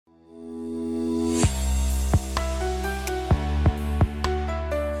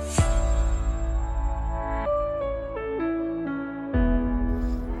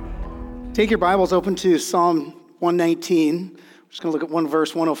Take your Bibles open to Psalm 119. We're just going to look at one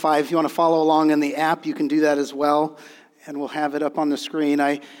verse, 105. If you want to follow along in the app, you can do that as well, and we'll have it up on the screen.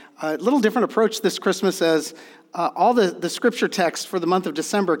 A little different approach this Christmas as all the scripture text for the month of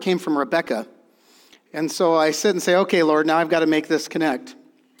December came from Rebecca. And so I sit and say, okay, Lord, now I've got to make this connect.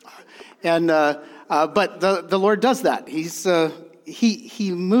 But the Lord does that.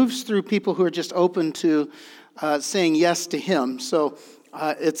 He moves through people who are just open to saying yes to Him. So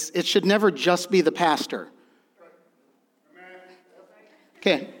it should never just be the pastor.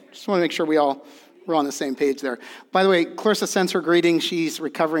 Okay, just want to make sure we're on the same page there. By the way, Clarissa sends her greetings. She's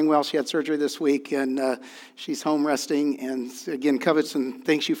recovering well. She had surgery this week, and she's home resting. And again, covets and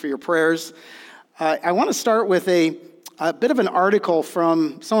thanks you for your prayers. I want to start with a bit of an article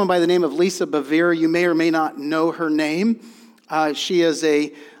from someone by the name of Lisa Bevere. You may or may not know her name. She is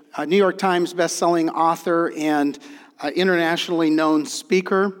a New York Times best-selling author and internationally known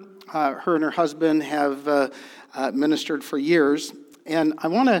speaker. Her and her husband have ministered for years. And I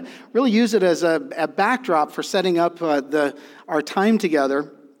want to really use it as a backdrop for setting up our time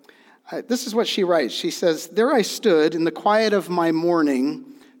together. This is what she writes. She says, "There I stood in the quiet of my morning,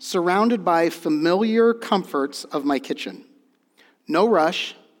 surrounded by familiar comforts of my kitchen. No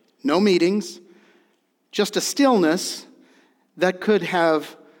rush, no meetings, just a stillness that could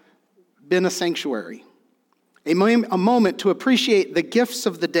have been a sanctuary. A moment to appreciate the gifts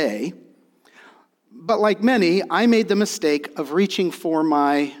of the day. But like many, I made the mistake of reaching for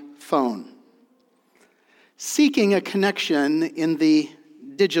my phone, seeking a connection in the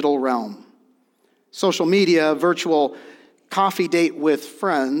digital realm. Social media, virtual coffee date with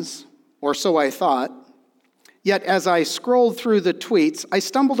friends, or so I thought. Yet as I scrolled through the tweets, I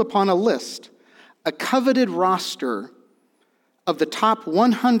stumbled upon a list, a coveted roster of the top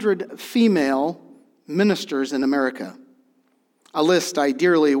 100 female ministers in America, a list I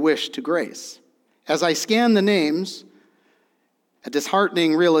dearly wish to grace. As I scanned the names, a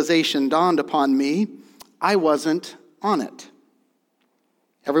disheartening realization dawned upon me. I wasn't on it.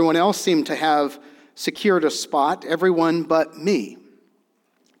 Everyone else seemed to have secured a spot, everyone but me.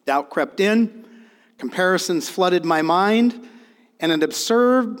 Doubt crept in, comparisons flooded my mind, and an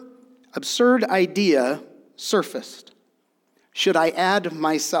absurd idea surfaced. Should I add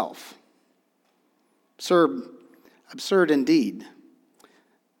myself? Absurd indeed.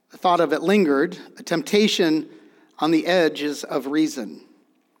 The thought of it lingered, a temptation on the edges of reason.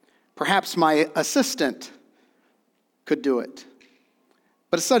 Perhaps my assistant could do it.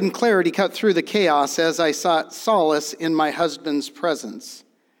 But a sudden clarity cut through the chaos as I sought solace in my husband's presence.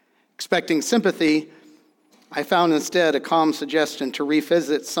 Expecting sympathy, I found instead a calm suggestion to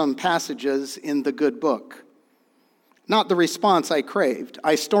revisit some passages in the good book. Not the response I craved.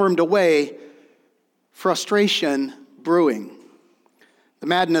 I stormed away, frustration brewing. The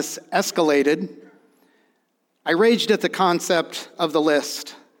madness escalated. I raged at the concept of the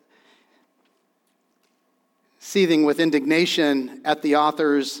list, seething with indignation at the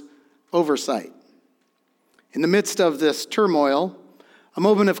author's oversight. In the midst of this turmoil, a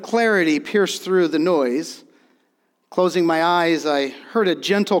moment of clarity pierced through the noise. Closing my eyes, I heard a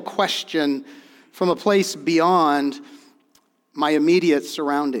gentle question from a place beyond my immediate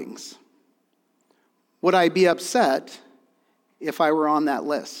surroundings. Would I be upset if I were on that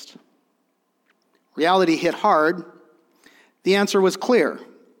list? Reality hit hard. The answer was clear.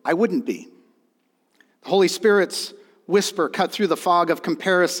 I wouldn't be. The Holy Spirit's whisper cut through the fog of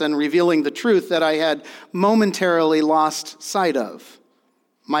comparison, revealing the truth that I had momentarily lost sight of.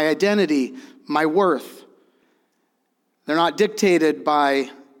 My identity, my worth, they're not dictated by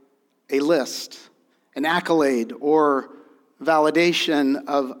a list, an accolade, or validation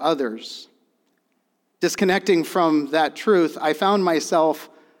of others. Disconnecting from that truth, I found myself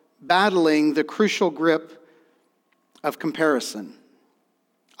battling the crucial grip of comparison.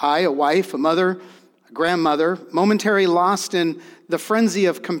 I, a wife, a mother, a grandmother, momentarily lost in the frenzy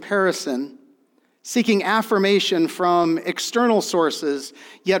of comparison, seeking affirmation from external sources,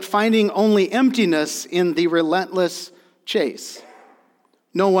 yet finding only emptiness in the relentless chase.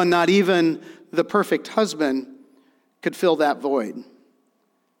 No one, not even the perfect husband, could fill that void.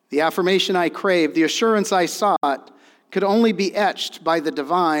 The affirmation I craved, the assurance I sought, could only be etched by the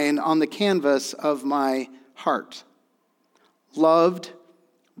divine on the canvas of my heart. Loved,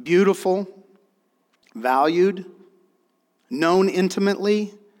 beautiful, valued, known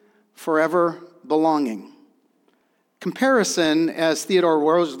intimately, forever belonging. Comparison, as Theodore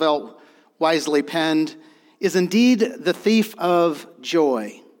Roosevelt wisely penned, is indeed the thief of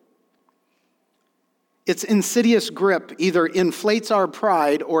joy. Its insidious grip either inflates our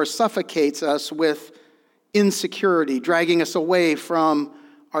pride or suffocates us with insecurity, dragging us away from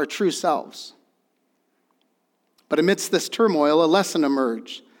our true selves. But amidst this turmoil, a lesson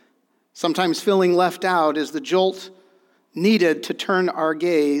emerged. Sometimes feeling left out is the jolt needed to turn our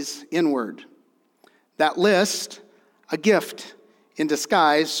gaze inward. That list, a gift in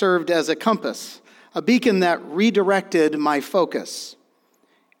disguise, served as a compass, a beacon that redirected my focus.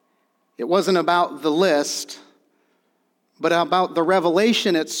 It wasn't about the list, but about the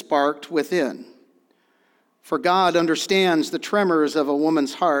revelation it sparked within. For God understands the tremors of a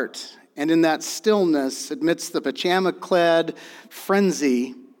woman's heart, and in that stillness, amidst the pajama-clad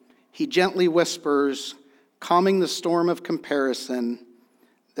frenzy, he gently whispers, calming the storm of comparison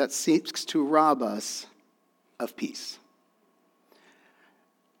that seeks to rob us of peace.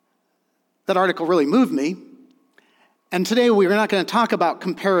 That article really moved me. And today we're not going to talk about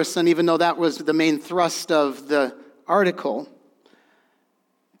comparison, even though that was the main thrust of the article.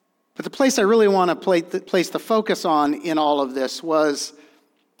 But the place I really want to place the focus on in all of this was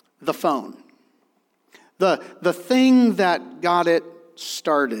the phone. The thing that got it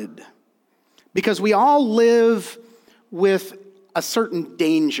started. Because we all live with a certain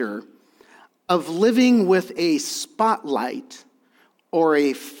danger of living with a spotlight or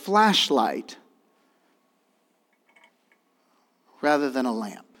a flashlight rather than a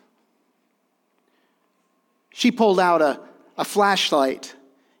lamp. She pulled out a flashlight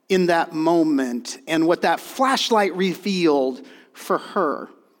in that moment, and what that flashlight revealed for her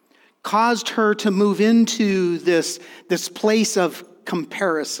caused her to move into this place of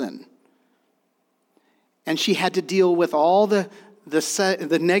comparison. And she had to deal with all the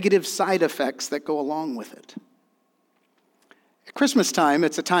negative side effects that go along with it. At Christmas time,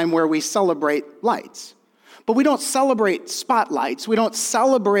 it's a time where we celebrate lights. But we don't celebrate spotlights. We don't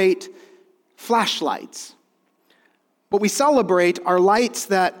celebrate flashlights. What we celebrate are lights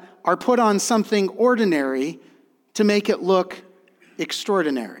that are put on something ordinary to make it look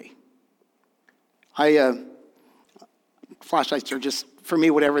extraordinary. Flashlights are just, for me,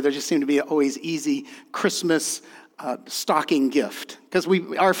 whatever. They just seem to be always easy Christmas stocking gift, because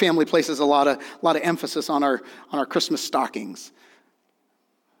our family places a lot of emphasis on our Christmas stockings.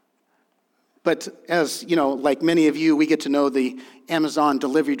 But as you know, like many of you, we get to know the Amazon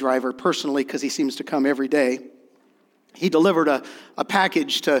delivery driver personally because he seems to come every day. He delivered a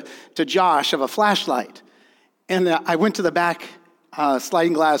package to Josh of a flashlight, and I went to the back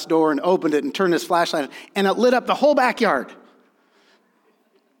sliding glass door and opened it and turned his flashlight on, and it lit up the whole backyard.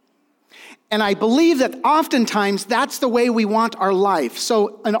 And I believe that oftentimes that's the way we want our life.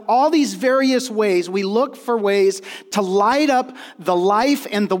 So in all these various ways, we look for ways to light up the life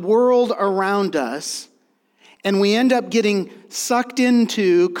and the world around us. And we end up getting sucked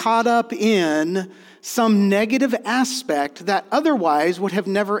into, caught up in some negative aspect that otherwise would have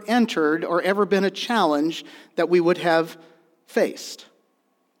never entered or ever been a challenge that we would have faced.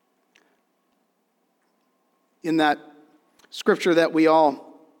 In that scripture that we all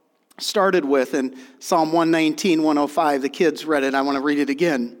started with in Psalm 119, 105. The kids read it. I want to read it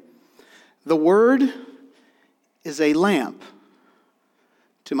again. The word is a lamp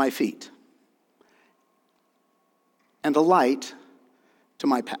to my feet and a light to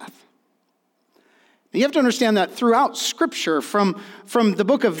my path. You have to understand that throughout Scripture, from the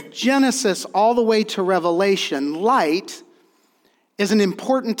book of Genesis all the way to Revelation, light is an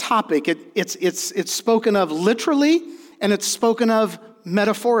important topic. It's spoken of literally and it's spoken of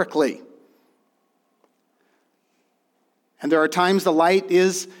metaphorically. And there are times the light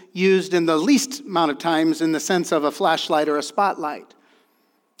is used in the least amount of times in the sense of a flashlight or a spotlight.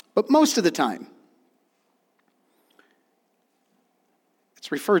 But most of the time,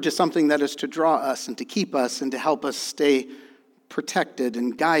 it's referred to something that is to draw us and to keep us and to help us stay protected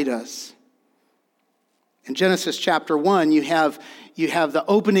and guide us. In Genesis chapter 1, you have the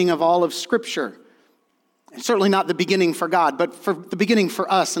opening of all of Scripture. And certainly not the beginning for God, but for the beginning for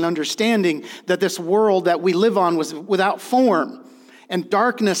us, and understanding that this world that we live on was without form, and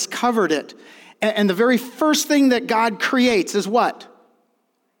darkness covered it. And the very first thing that God creates is what?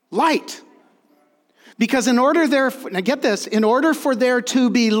 Light. Because in order for there to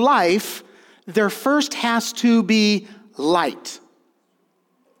be life, there first has to be light.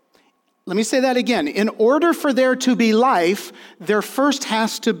 Let me say that again. In order for there to be life, there first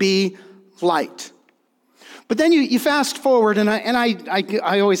has to be light. But then you fast forward, and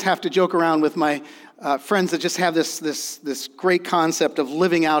I always have to joke around with my friends that just have this great concept of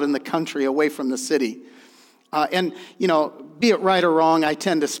living out in the country away from the city. And, be it right or wrong, I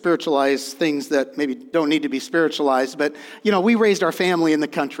tend to spiritualize things that maybe don't need to be spiritualized. But, we raised our family in the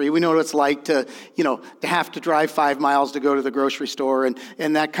country. We know what it's like to have to drive 5 miles to go to the grocery store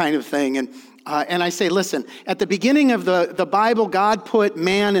and that kind of thing. and I say, listen, at the beginning of the Bible, God put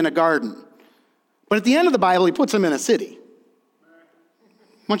man in a garden. But at the end of the Bible, he puts him in a city.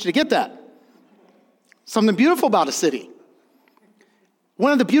 I want you to get that. Something beautiful about a city.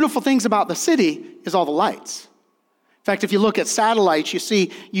 One of the beautiful things about the city is all the lights. In fact, if you look at satellites, you see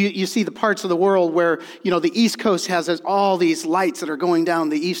the parts of the world where, the East Coast has all these lights that are going down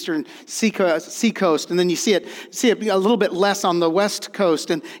the eastern seacoast, and then you see it a little bit less on the West Coast,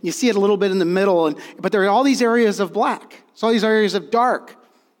 and you see it a little bit in the middle, but there are all these areas of black. There's all these areas of dark.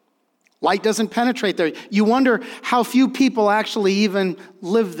 Light doesn't penetrate there. You wonder how few people actually even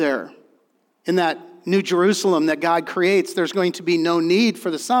live there. In that New Jerusalem that God creates, there's going to be no need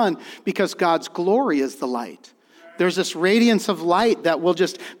for the sun because God's glory is the light. There's this radiance of light that will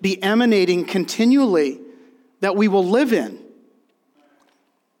just be emanating continually that we will live in.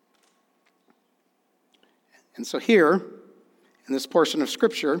 And so here, in this portion of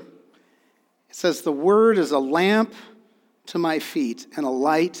Scripture, it says, the word is a lamp to my feet and a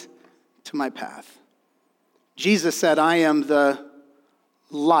light to my path. Jesus said, I am the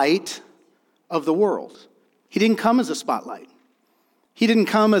light of the world. He didn't come as a spotlight. He didn't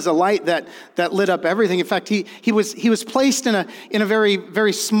come as a light that lit up everything. In fact, he was placed in a very,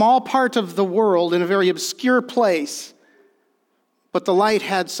 very small part of the world, in a very obscure place. But the light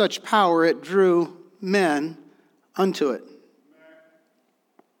had such power, it drew men unto it.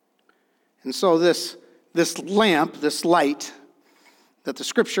 And so this lamp, this light that the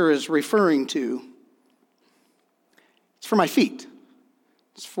Scripture is referring to, it's for my feet.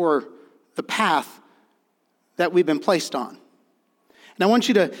 It's for the path that we've been placed on. And I want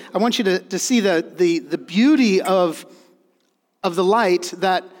you to see the beauty of the light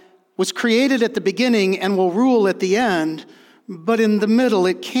that was created at the beginning and will rule at the end, but in the middle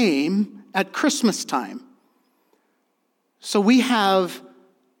it came at Christmas time. So we have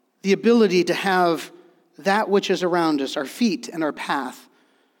the ability to have that which is around us, our feet and our path,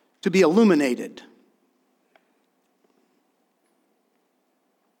 to be illuminated.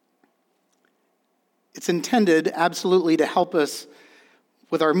 It's intended absolutely to help us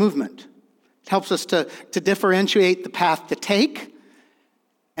with our movement. It helps us to differentiate the path to take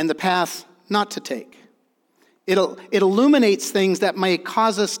and the path not to take. It illuminates things that may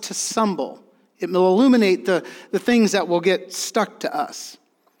cause us to stumble. It will illuminate the things that will get stuck to us.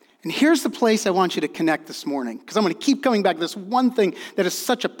 And here's the place I want you to connect this morning, because I'm going to keep coming back to this one thing that is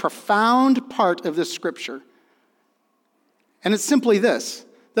such a profound part of this Scripture. And it's simply this,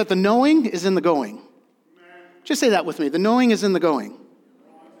 that the knowing is in the going. Just say that with me. The knowing is in the going.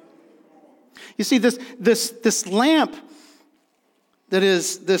 You see, this lamp that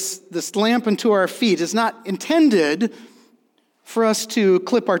is this lamp unto our feet is not intended for us to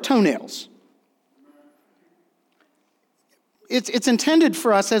clip our toenails. It's intended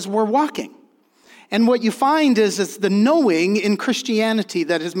for us as we're walking. And what you find is the knowing in Christianity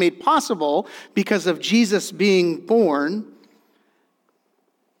that is made possible because of Jesus being born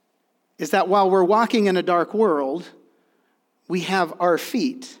is that while we're walking in a dark world, we have our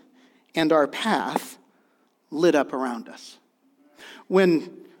feet and our path lit up around us. When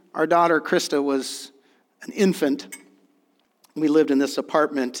our daughter Krista was an infant, we lived in this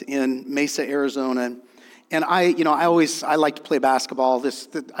apartment in Mesa, Arizona. And I like to play basketball.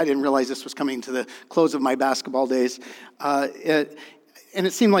 I didn't realize this was coming to the close of my basketball days. And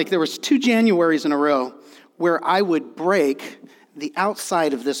it seemed like there was 2 Januaries in a row where I would break the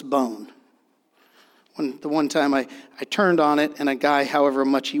outside of this bone. The one time I turned on it, and a guy, however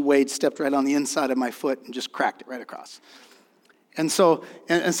much he weighed, stepped right on the inside of my foot and just cracked it right across. And so,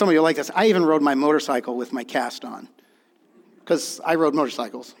 and some of you like this, I even rode my motorcycle with my cast on, because I rode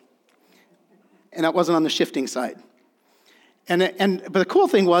motorcycles. And that wasn't on the shifting side. But the cool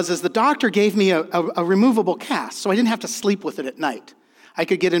thing was the doctor gave me a removable cast, so I didn't have to sleep with it at night. I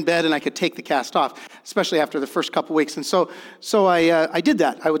could get in bed and I could take the cast off, especially after the first couple weeks. And so I did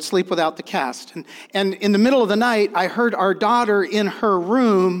that. I would sleep without the cast. And in the middle of the night, I heard our daughter in her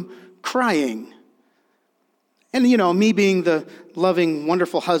room crying. And, me being the loving,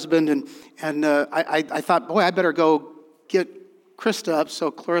 wonderful husband, and I thought, boy, I better go get Krista up so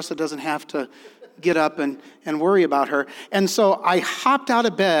Clarissa doesn't have to get up and worry about her. And so I hopped out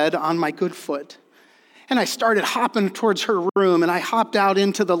of bed on my good foot. And I started hopping towards her room, and I hopped out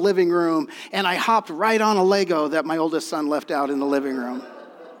into the living room, and I hopped right on a Lego that my oldest son left out in the living room.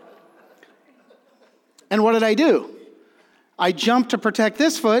 And what did I do? I jumped to protect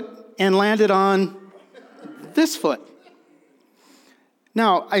this foot and landed on this foot.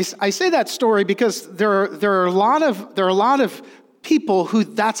 Now, I say that story because there are a lot of people who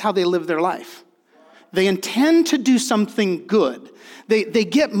that's how they live their life. They intend to do something good. They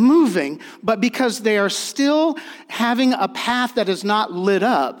get moving, but because they are still having a path that is not lit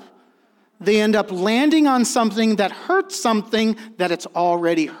up, they end up landing on something that hurts something that it's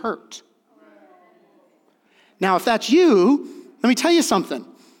already hurt. Now, if that's you, let me tell you something.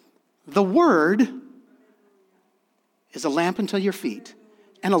 The Word is a lamp unto your feet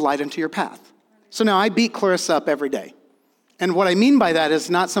and a light unto your path. So now I beat Clarissa up every day. And what I mean by that is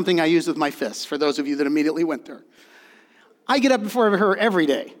not something I use with my fists, for those of you that immediately went there. I get up before her every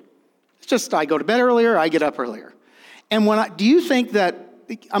day. It's just I go to bed earlier, I get up earlier. And do you think that,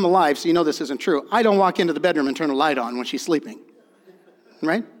 I'm alive, so you know this isn't true. I don't walk into the bedroom and turn a light on when she's sleeping,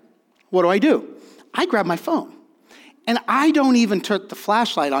 right? What do? I grab my phone. And I don't even turn the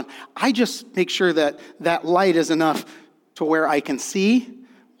flashlight on. I just make sure that that light is enough to where I can see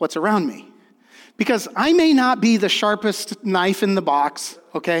what's around me. Because I may not be the sharpest knife in the box,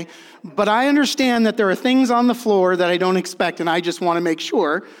 okay? But I understand that there are things on the floor that I don't expect, and I just want to make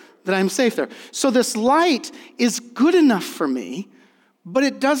sure that I'm safe there. So this light is good enough for me, but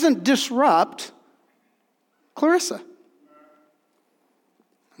it doesn't disrupt Clarissa.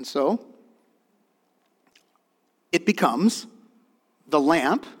 And so it becomes the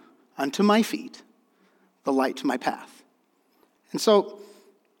lamp unto my feet, the light to my path. And so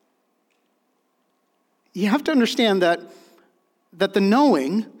you have to understand that the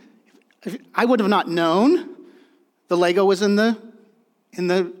knowing, I would have not known the Lego was in the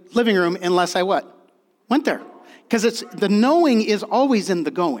living room unless I what? Went there. Because the knowing is always in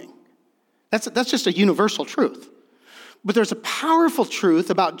the going. That's just a universal truth. But there's a powerful truth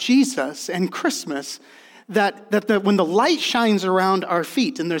about Jesus and Christmas that when the light shines around our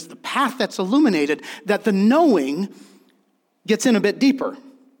feet and there's the path that's illuminated, that the knowing gets in a bit deeper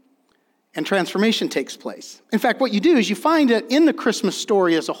and transformation takes place. In fact, what you do is you find that in the Christmas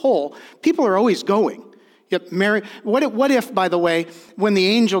story as a whole, people are always going. Yep, Mary. What if, by the way, when the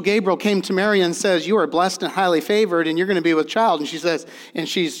angel Gabriel came to Mary and says, "You are blessed and highly favored, and you're going to be with child," and she says, and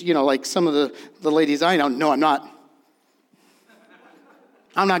she's, like some of the ladies I know, "No, I'm not.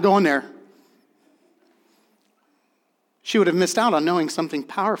 I'm not going there." She would have missed out on knowing something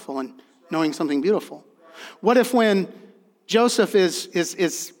powerful and knowing something beautiful. What if when Joseph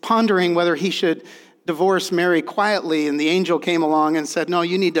is pondering whether he should divorce Mary quietly, and the angel came along and said, "No,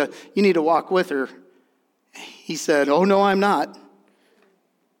 you need to walk with her." He said, "Oh, no, I'm not.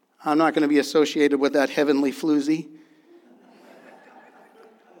 I'm not going to be associated with that heavenly floozy."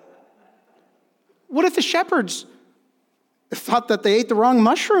 What if the shepherds thought that they ate the wrong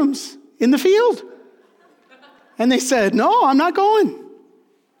mushrooms in the field? And they said, "No, I'm not going."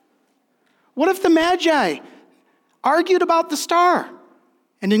 What if the Magi argued about the star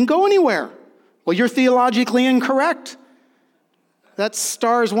and didn't go anywhere? "Well, you're theologically incorrect. That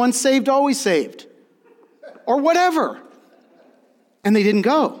star is once saved, always saved." Or whatever. And they didn't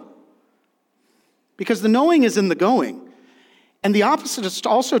go. Because the knowing is in the going. And the opposite is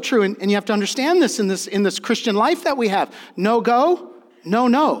also true, and you have to understand this in this Christian life that we have. No go, no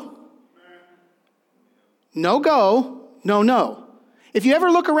no. No go, no no. If you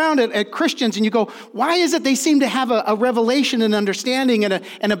ever look around at Christians and you go, why is it they seem to have a revelation and understanding and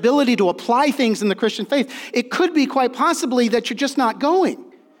an ability to apply things in the Christian faith? It could be quite possibly that you're just not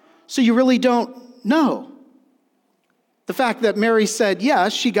going. So you really don't know. The fact that Mary said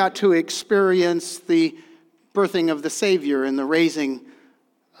yes, she got to experience the birthing of the Savior and the raising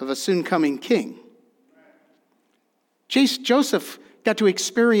of a soon-coming king. Joseph got to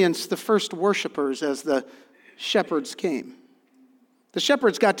experience the first worshipers as the shepherds came. The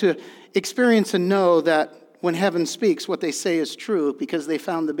shepherds got to experience and know that when heaven speaks, what they say is true because they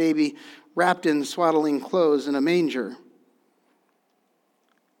found the baby wrapped in swaddling clothes in a manger.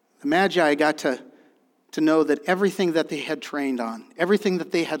 The Magi got to know that everything that they had trained on, everything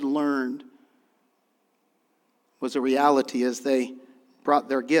that they had learned was a reality as they brought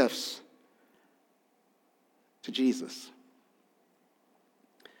their gifts to Jesus.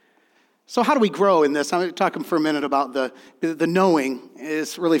 So how do we grow in this? I'm talking for a minute about the knowing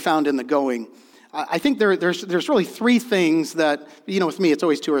is really found in the going. I think there's really three things that, with me, it's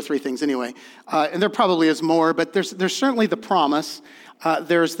always two or three things anyway. And there probably is more, but there's certainly the promise,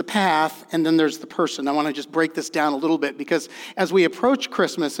 there's the path, and then there's the person. I want to just break this down a little bit because as we approach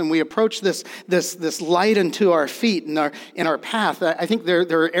Christmas and we approach this light into our feet and our path, I think there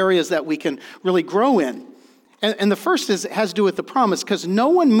are areas that we can really grow in. And the first has to do with the promise because no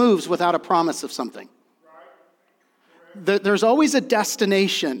one moves without a promise of something. There's always a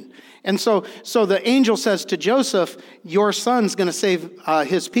destination. And so the angel says to Joseph, your son's going to save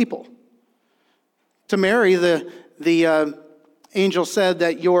his people. To Mary, the angel said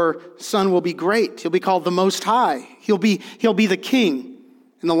that your son will be great. He'll be called the Most High. He'll be the king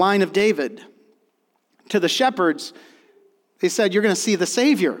in the line of David. To the shepherds, they said, you're going to see the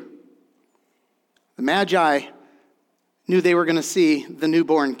Savior. The Magi knew they were going to see the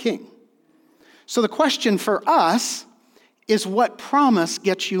newborn king. So the question for us is, what promise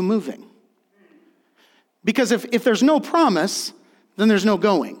gets you moving? Because if there's no promise, then there's no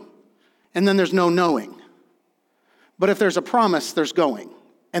going. And then there's no knowing. But if there's a promise, there's going.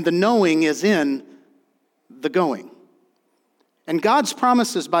 And the knowing is in the going. And God's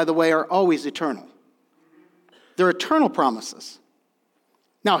promises, by the way, are always eternal. They're eternal promises.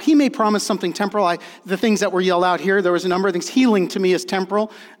 Now, he may promise something temporal. The things that were yelled out here, there was a number of things. Healing to me is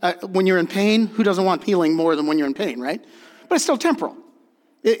temporal. When you're in pain, who doesn't want healing more than when you're in pain, right? But it's still temporal,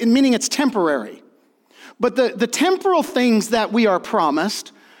 meaning it's temporary. But the temporal things that we are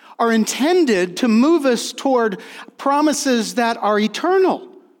promised are intended to move us toward promises that are eternal.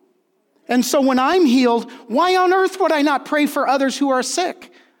 And so when I'm healed, why on earth would I not pray for others who are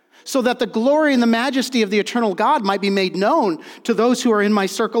sick? So that the glory and the majesty of the eternal God might be made known to those who are in my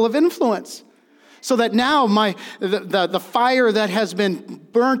circle of influence. So that now the fire that has been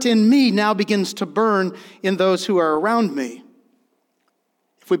burnt in me now begins to burn in those who are around me.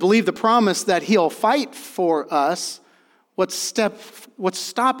 If we believe the promise that he'll fight for us, what's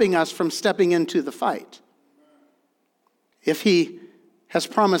stopping us from stepping into the fight? If he has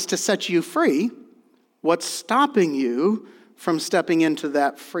promised to set you free, what's stopping you from stepping into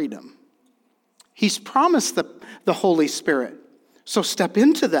that freedom? He's promised the Holy Spirit. So step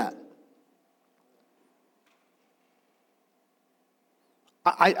into that.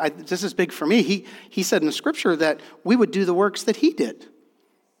 This is big for me. He said in the scripture that we would do the works that he did.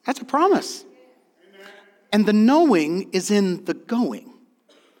 That's a promise. Amen. And the knowing is in the going.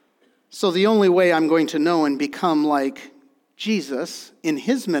 So the only way I'm going to know and become like Jesus in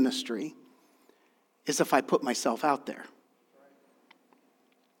his ministry is if I put myself out there.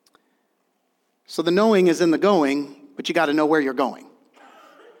 So the knowing is in the going, but you got to know where you're going,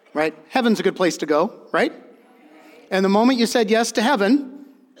 right? Heaven's a good place to go, right? And the moment you said yes to heaven,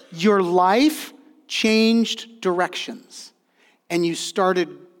 your life changed directions, and you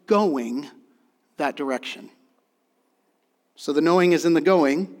started going that direction. So the knowing is in the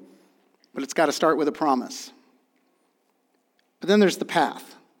going, but it's got to start with a promise. But then there's the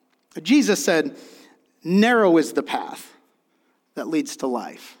path. Jesus said, narrow is the path that leads to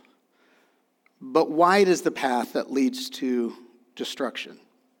life. But wide is the path that leads to destruction.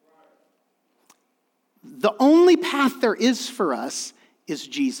 The only path there is for us is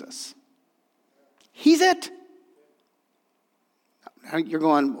Jesus. He's it. You're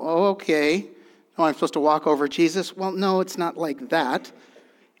going, oh, okay. No, I'm supposed to walk over Jesus? Well, no, it's not like that.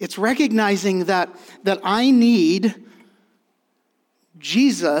 It's recognizing that I need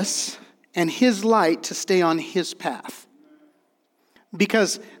Jesus and his light to stay on his path.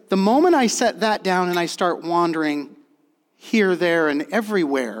 Because the moment I set that down and I start wandering here, there, and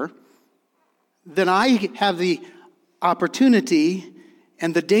everywhere, then I have the opportunity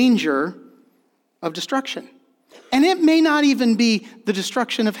and the danger of destruction. And it may not even be the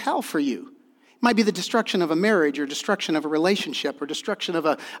destruction of hell for you. It might be the destruction of a marriage or destruction of a relationship or destruction of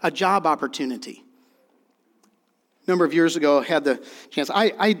a job opportunity. A number of years ago, I had the chance.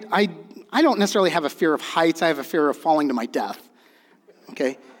 I don't necessarily have a fear of heights. I have a fear of falling to my death.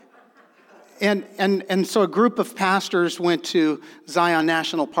 Okay? And so a group of pastors went to Zion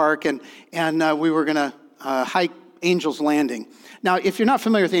National Park, and we were going to hike Angel's Landing. Now, if you're not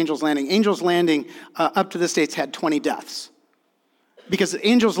familiar with Angel's Landing up to this date has had 20 deaths. Because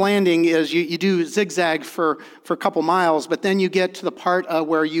Angel's Landing is you do zigzag for a couple miles, but then you get to the part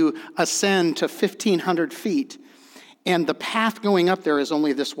where you ascend to 1,500 feet, and the path going up there is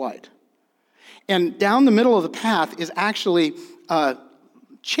only this wide. And down the middle of the path is actually a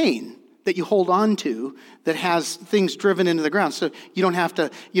chain that you hold on to that has things driven into the ground. So you don't have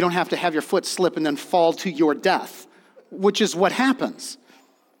to have your foot slip and then fall to your death, which is what happens.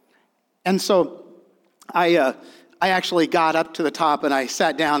 And so I actually got up to the top and I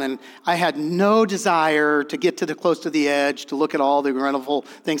sat down, and I had no desire to get close to the edge, to look at all the wonderful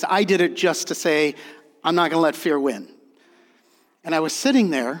things. I did it just to say, I'm not going to let fear win. And I was sitting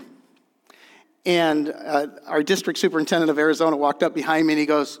there, and our district superintendent of Arizona walked up behind me and he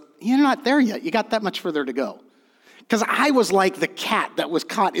goes, you're not there yet. You got that much further to go. Because I was like the cat that was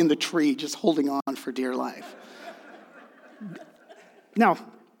caught in the tree, just holding on for dear life. Now,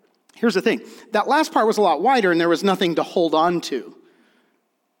 here's the thing. That last part was a lot wider, and there was nothing to hold on to.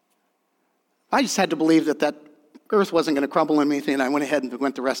 I just had to believe that earth wasn't going to crumble in anything, and I went ahead and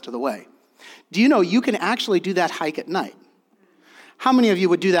went the rest of the way. Do you know you can actually do that hike at night? How many of you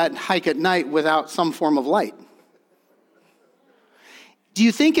would do that hike at night without some form of light? Do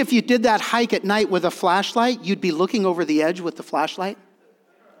you think if you did that hike at night with a flashlight, you'd be looking over the edge with the flashlight?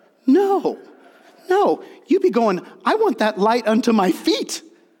 No. You'd be going, I want that light unto my feet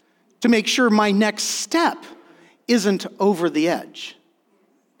to make sure my next step isn't over the edge.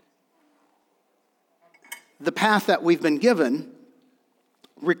 The path that we've been given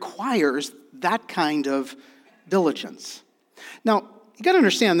requires that kind of diligence. Now, you got to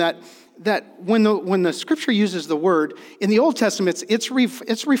understand that when the scripture uses the word in the Old Testament, it's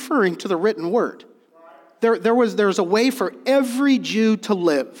referring to the written word. There's a way for every Jew to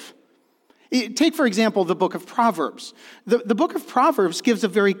live. Take, for example, the book of Proverbs. The book of Proverbs gives a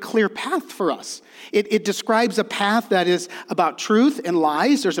very clear path for us. It describes a path that is about truth and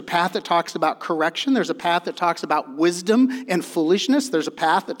lies. There's a path that talks about correction. There's a path that talks about wisdom and foolishness. There's a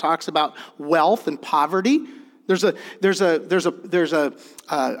path that talks about wealth and poverty. There's a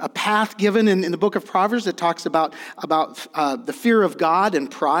path given in the book of Proverbs that talks about the fear of God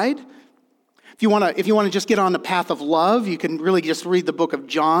and pride. If you want to just get on the path of love, you can really just read the book of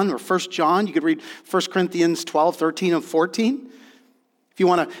John or 1 John. You could read 1 Corinthians 12, 13, and 14. If you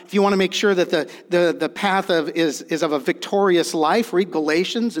want to make sure that the path is of a victorious life, read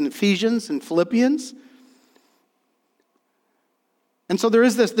Galatians and Ephesians and Philippians. And so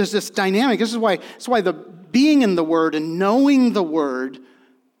there's this dynamic. This is why the being in the Word and knowing the Word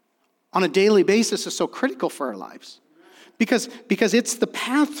on a daily basis is so critical for our lives. Because it's the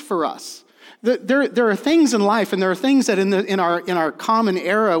path for us. There are things in life, and there are things that in our common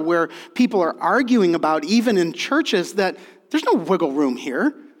era where people are arguing about, even in churches, that there's no wiggle room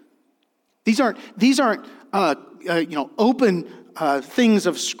here. These aren't open things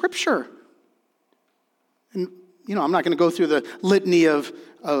of Scripture. And I'm not going to go through the litany of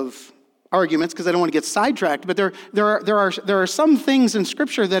arguments because I don't want to get sidetracked. But there are some things in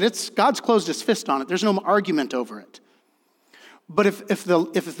Scripture that God's closed His fist on it. There's no argument over it. But if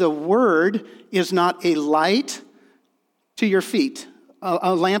the word is not a light to your feet,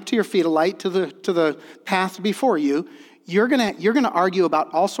 a lamp to your feet, a light to the path before you, you're gonna argue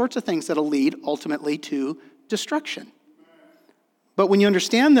about all sorts of things that'll lead ultimately to destruction. But when you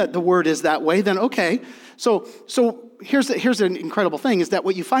understand that the word is that way, then okay. So here's an incredible thing: is that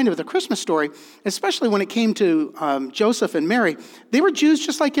what you find with the Christmas story, especially when it came to Joseph and Mary, they were Jews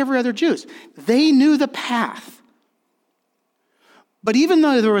just like every other Jews. They knew the path. But even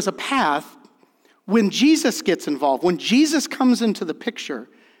though there was a path, when Jesus gets involved, when Jesus comes into the picture,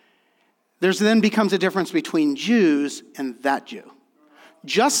 there's then becomes a difference between Jews and that Jew.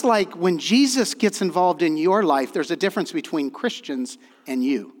 Just like when Jesus gets involved in your life, there's a difference between Christians and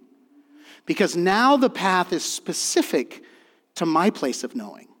you. Because now the path is specific to my place of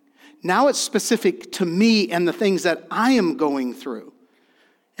knowing. Now it's specific to me and the things that I am going through.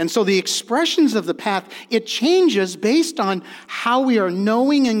 And so the expressions of the path, it changes based on how we are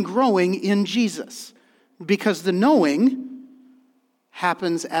knowing and growing in Jesus. Because the knowing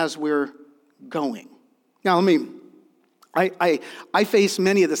happens as we're going. Now, I face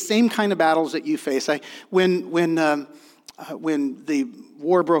many of the same kind of battles that you face. When the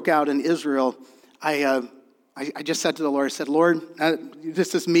war broke out in Israel, I just said to the Lord, I said, Lord,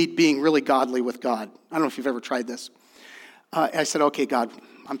 this is me being really godly with God. I don't know if you've ever tried this. I said, okay, God,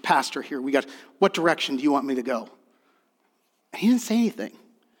 I'm pastor here. What direction do you want me to go? And he didn't say anything.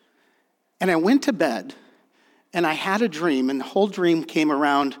 And I went to bed, and I had a dream, and the whole dream came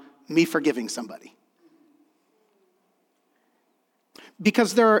around me forgiving somebody.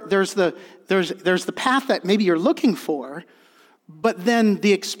 Because there's the path that maybe you're looking for, but then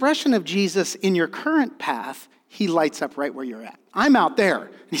the expression of Jesus in your current path, he lights up right where you're at. I'm out there.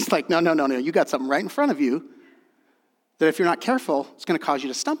 And he's like, no, you got something right in front of you that if you're not careful, it's going to cause you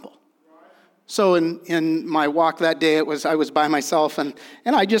to stumble. So in my walk that day, I was by myself, and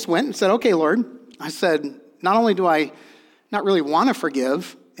I just went and said, okay, Lord. I said, not only do I not really want to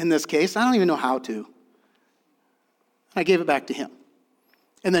forgive in this case, I don't even know how to. I gave it back to him.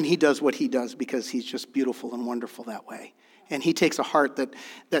 And then he does what he does because he's just beautiful and wonderful that way. And he takes a heart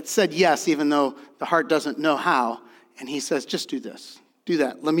that said yes, even though the heart doesn't know how, and he says, just do this, do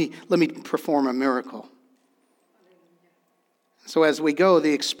that. Let me perform a miracle. So as we go,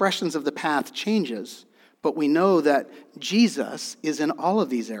 the expressions of the path changes, but we know that Jesus is in all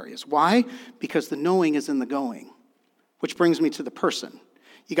of these areas. Why? Because the knowing is in the going, which brings me to the person.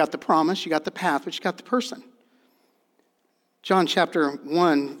 You got the promise, you got the path, but you got the person. John chapter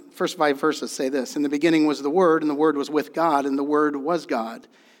 1, first 5 verses say this: in the beginning was the Word, and the Word was with God, and the Word was God.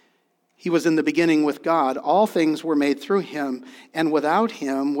 He was in the beginning with God. All things were made through him, and without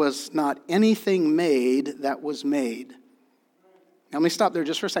him was not anything made that was made. Now, let me stop there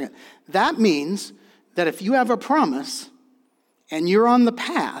just for a second. That means that if you have a promise and you're on the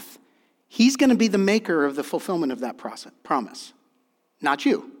path, he's going to be the maker of the fulfillment of that promise, not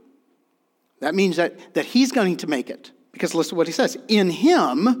you. That means that he's going to make it. Because listen to what he says. In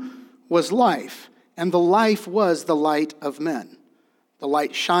him was life, and the life was the light of men. The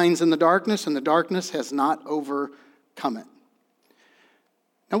light shines in the darkness, and the darkness has not overcome it.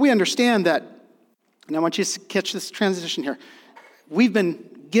 Now we understand that, and I want you to catch this transition here. We've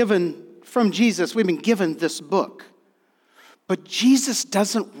been given, from Jesus, we've been given this book. But Jesus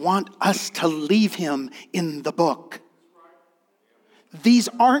doesn't want us to leave him in the book. These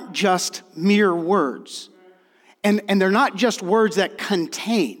aren't just mere words. And they're not just words that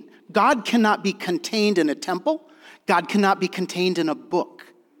contain. God cannot be contained in a temple. God cannot be contained in a book.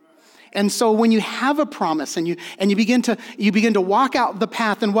 And so when you have a promise and you begin to walk out the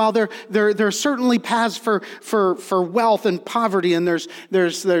path, and while there are certainly paths for wealth and poverty, and there's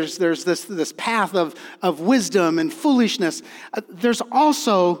this path of wisdom and foolishness, there's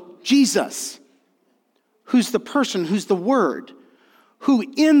also Jesus, who's the person, who's the Word, who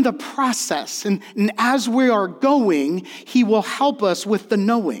in the process and as we are going, he will help us with the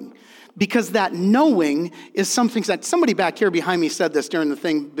knowing. Because that knowing is something that somebody back here behind me said this during the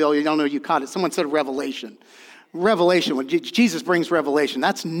thing, Bill, you don't know you caught it. Someone said revelation. Revelation, when Jesus brings revelation,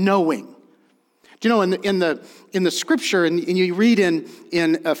 that's knowing. Do you know in the scripture, and you read in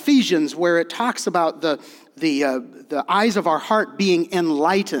Ephesians where it talks about the eyes of our heart being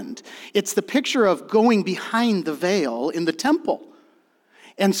enlightened, it's the picture of going behind the veil in the temple.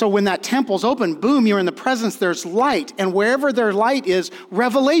 And so when that temple's open, boom, you're in the presence, there's light. And wherever their light is,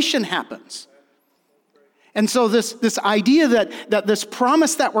 revelation happens. And so this idea that this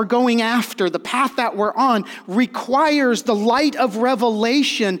promise that we're going after, the path that we're on, requires the light of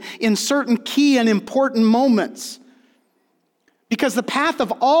revelation in certain key and important moments. Because the path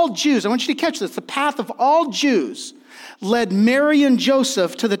of all Jews, I want you to catch this, the path of all Jews led Mary and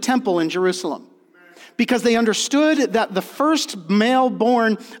Joseph to the temple in Jerusalem. Because they understood that the first male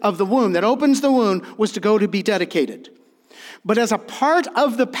born of the womb, that opens the womb, was to go to be dedicated. But as a part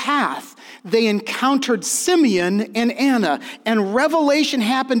of the path, they encountered Simeon and Anna, and revelation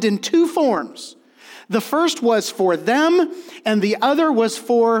happened in two forms. The first was for them, and the other was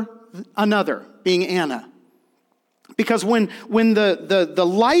for another, being Anna. Because when the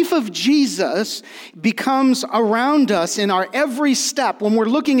life of Jesus becomes around us in our every step, when we're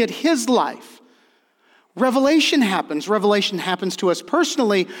looking at his life, revelation happens. Revelation happens to us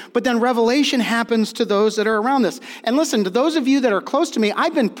personally, but then revelation happens to those that are around us. And listen, to those of you that are close to me,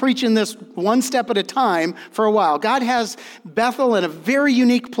 I've been preaching this one step at a time for a while. God has Bethel in a very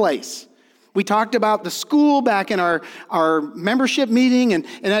unique place. We talked about the school back in our membership meeting, and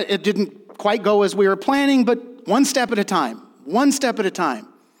it didn't quite go as we were planning, but one step at a time. One step at a time.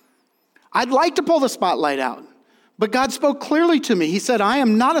 I'd like to pull the spotlight out. But God spoke clearly to me. He said, I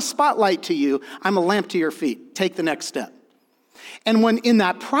am not a spotlight to you. I'm a lamp to your feet. Take the next step. And when in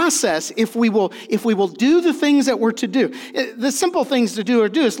that process, if we will do the things that we're to do, the simple things to do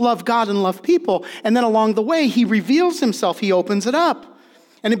is love God and love people. And then along the way, he reveals himself. He opens it up.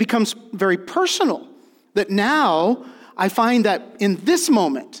 And it becomes very personal. That now I find that in this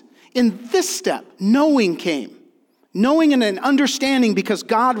moment, in this step, knowing came. Knowing and an understanding because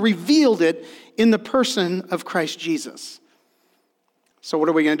God revealed it in the person of Christ Jesus. So what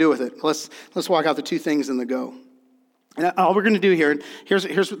are we going to do with it? Let's walk out the two things in the go. And all we're going to do here, here's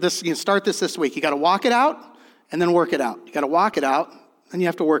this. You start this week. You got to walk it out and then work it out. You got to walk it out, and you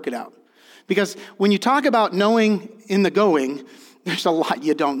have to work it out. Because when you talk about knowing in the going, there's a lot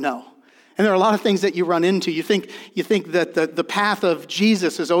you don't know. And there are a lot of things that you run into. You think that the path of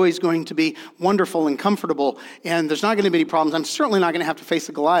Jesus is always going to be wonderful and comfortable, and there's not going to be any problems. I'm certainly not going to have to face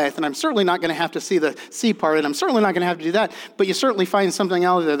a Goliath, and I'm certainly not going to have to see the sea part, and I'm certainly not going to have to do that. But you certainly find something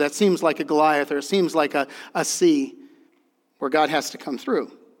out there that seems like a Goliath, or it seems like a sea where God has to come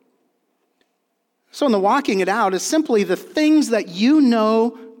through. So in the walking it out is simply the things that you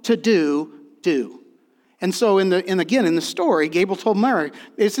know to do. And so in the story, Gabriel told Mary,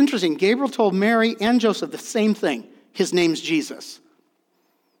 it's interesting, Gabriel told Mary and Joseph the same thing. His name's Jesus.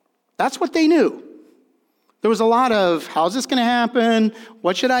 That's what they knew. There was a lot of, how's this going to happen?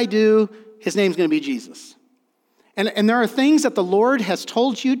 What should I do? His name's going to be Jesus. And there are things that the Lord has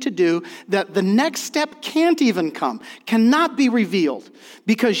told you to do that the next step can't even come, cannot be revealed,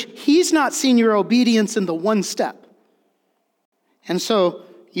 because he's not seen your obedience in the one step. And so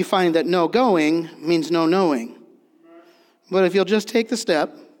you find that no going means no knowing. But if you'll just take the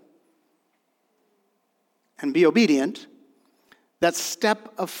step and be obedient, that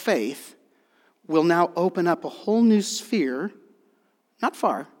step of faith will now open up a whole new sphere not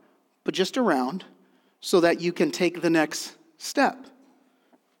far, but just around, so that you can take the next step.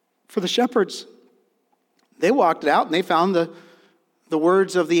 For the shepherds, they walked it out and they found the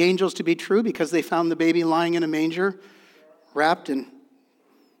words of the angels to be true because they found the baby lying in a manger, wrapped in a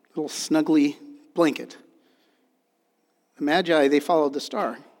little snuggly blanket. The Magi, they followed the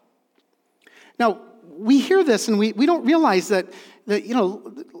star. Now, we hear this and we don't realize that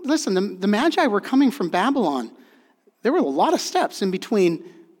listen, the Magi were coming from Babylon. There were a lot of steps in between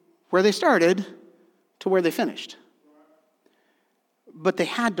where they started to where they finished. But they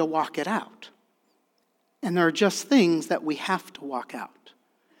had to walk it out. And there are just things that we have to walk out.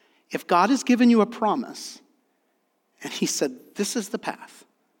 If God has given you a promise, and he said, this is the path,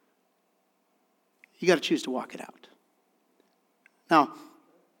 you got to choose to walk it out. Now,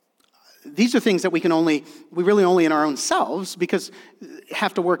 these are things that we really only in our own selves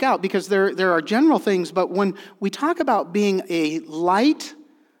have to work out, because there are general things, but when we talk about being a light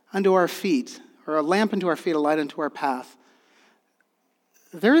unto our feet, or a lamp unto our feet, a light unto our path,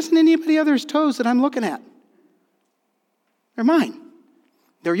 there isn't anybody else's toes that I'm looking at. They're mine.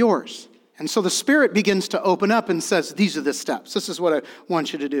 They're yours. And so the Spirit begins to open up and says, these are the steps. This is what I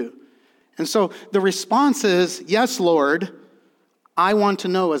want you to do. And so the response is, yes, Lord, I want to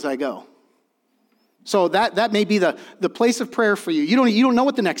know as I go. So that may be the place of prayer for you. You don't know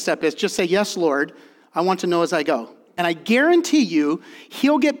what the next step is. Just say, yes, Lord, I want to know as I go. And I guarantee you,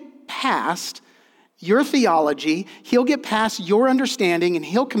 he'll get past your theology, he'll get past your understanding, and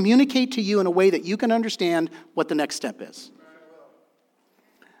he'll communicate to you in a way that you can understand what the next step is.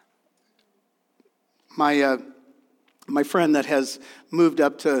 My friend that has moved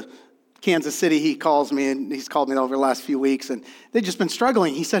up to Kansas City, he calls me, and he's called me over the last few weeks, and they've just been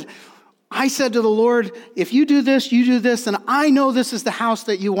struggling. He said, I said to the Lord, if you do this, and I know this is the house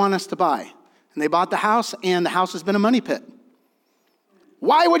that you want us to buy. And they bought the house, and the house has been a money pit.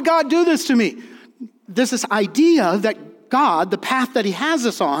 Why would God do this to me? There's this idea that God, the path that he has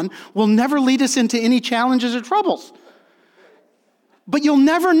us on, will never lead us into any challenges or troubles. But you'll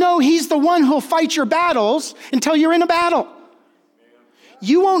never know he's the one who'll fight your battles until you're in a battle.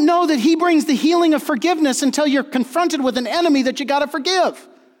 You won't know that he brings the healing of forgiveness until you're confronted with an enemy that you got to forgive.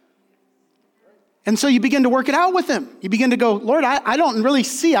 And so you begin to work it out with him. You begin to go, Lord, I don't really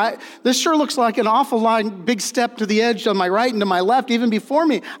see. This sure looks like an awful lot, big step to the edge on my right and to my left, even before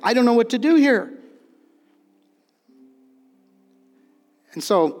me. I don't know what to do here. And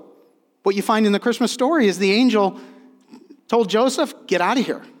so what you find in the Christmas story is the angel told Joseph, get out of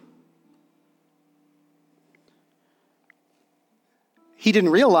here. He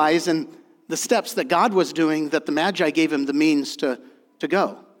didn't realize in the steps that God was doing that the Magi gave him the means to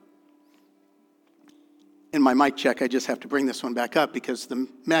go. In my mic check, I just have to bring this one back up because the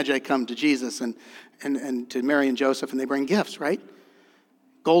Magi come to Jesus and to Mary and Joseph, and they bring gifts, right?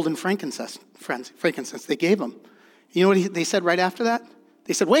 Gold and frankincense they gave him. You know what they said right after that?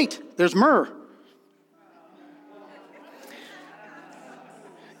 They said, wait, there's myrrh.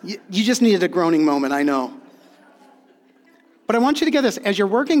 You just needed a groaning moment, I know. But I want you to get this. As you're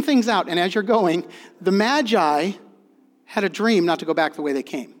working things out and as you're going, the Magi had a dream not to go back the way they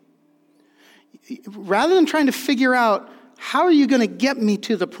came. Rather than trying to figure out, how are you going to get me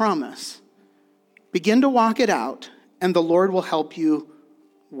to the promise? Begin to walk it out, and the Lord will help you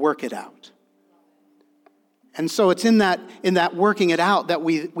work it out. And so it's in that working it out that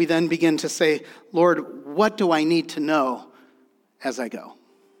we then begin to say, Lord, what do I need to know as I go?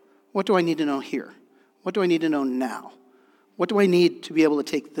 What do I need to know here? What do I need to know now? What do I need to be able to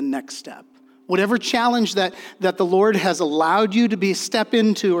take the next step? Whatever challenge that the Lord has allowed you to step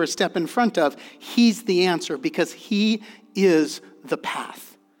into or step in front of, he's the answer because he is the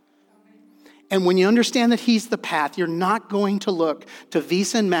path. And when you understand that he's the path, you're not going to look to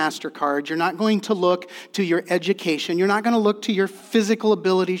Visa and MasterCard. You're not going to look to your education. You're not going to look to your physical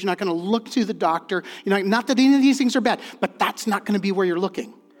abilities. You're not going to look to the doctor. Not that any of these things are bad, but that's not going to be where you're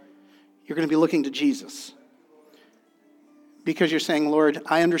looking. You're going to be looking to Jesus. Because you're saying, Lord,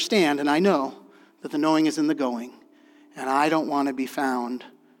 I understand and I know that the knowing is in the going, and I don't want to be found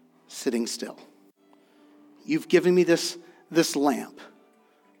sitting still. You've given me this lamp.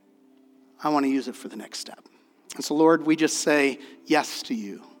 I want to use it for the next step. And so, Lord, we just say yes to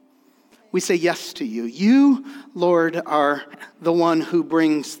you. We say yes to you. You, Lord, are the one who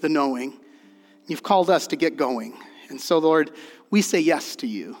brings the knowing. You've called us to get going. And so, Lord, we say yes to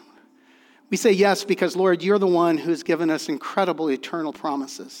you. We say yes because, Lord, you're the one who's given us incredible eternal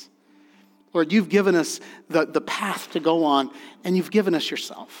promises. Lord, you've given us the path to go on, and you've given us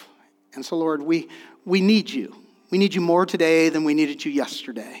yourself. And so, Lord, we need you. We need you more today than we needed you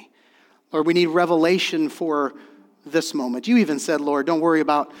yesterday. Lord, we need revelation for this moment. You even said, Lord, don't worry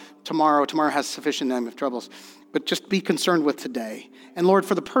about tomorrow. Tomorrow has sufficient number of troubles. But just be concerned with today. And Lord,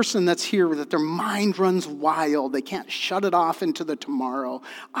 for the person that's here, that their mind runs wild, they can't shut it off into the tomorrow,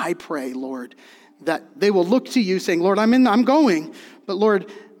 I pray, Lord, that they will look to you saying, Lord, I'm going. But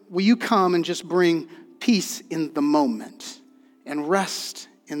Lord, will you come and just bring peace in the moment and rest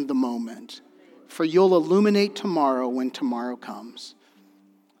in the moment? For you'll illuminate tomorrow when tomorrow comes.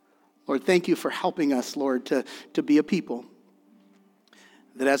 Lord, thank you for helping us, Lord, to be a people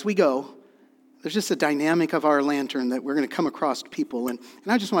that as we go, there's just a dynamic of our lantern that we're going to come across people. And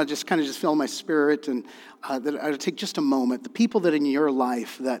I just want to just kind of fill my spirit and that I would take just a moment. The people that in your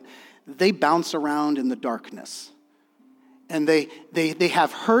life that they bounce around in the darkness. And they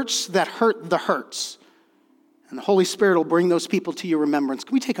have hurts that hurt the hurts. And the Holy Spirit will bring those people to your remembrance.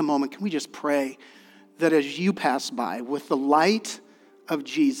 Can we take a moment? Can we just pray that as you pass by with the light of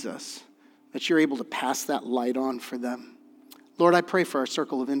Jesus, that you're able to pass that light on for them? Lord, I pray for our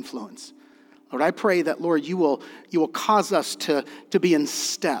circle of influence. Lord, I pray that, Lord, you will cause us to be in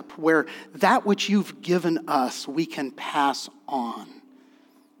step where that which you've given us, we can pass on.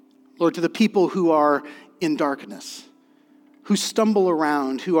 Lord, to the people who are in darkness, who stumble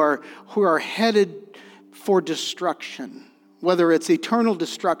around, who are headed for destruction, whether it's eternal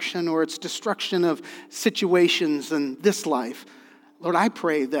destruction or it's destruction of situations in this life. Lord, I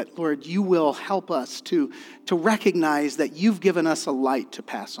pray that, Lord, you will help us to recognize that you've given us a light to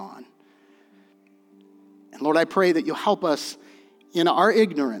pass on. And Lord, I pray that you'll help us in our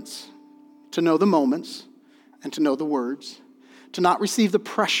ignorance to know the moments and to know the words, to not receive the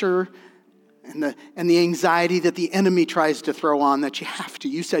pressure and the anxiety that the enemy tries to throw on that you have to.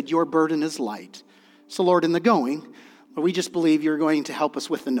 You said your burden is light. So Lord, in the going, Lord, we just believe you're going to help us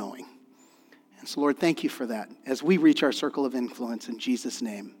with the knowing. And so Lord, thank you for that as we reach our circle of influence in Jesus'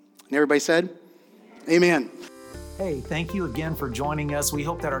 name. And everybody said, Amen. Hey, thank you again for joining us. We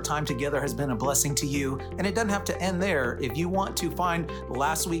hope that our time together has been a blessing to you. And it doesn't have to end there. If you want to find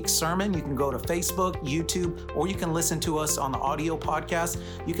last week's sermon, you can go to Facebook, YouTube, or you can listen to us on the audio podcast.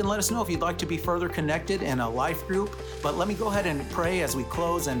 You can let us know if you'd like to be further connected in a life group. But let me go ahead and pray as we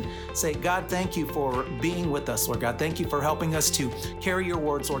close and say, God, thank you for being with us, Lord God. Thank you for helping us to carry your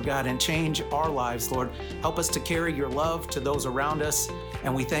words, Lord God, and change our lives, Lord. Help us to carry your love to those around us.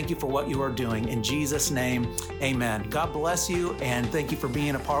 And we thank you for what you are doing. In Jesus' name, amen. God bless you, and thank you for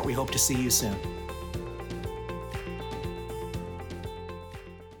being a part. We hope to see you soon.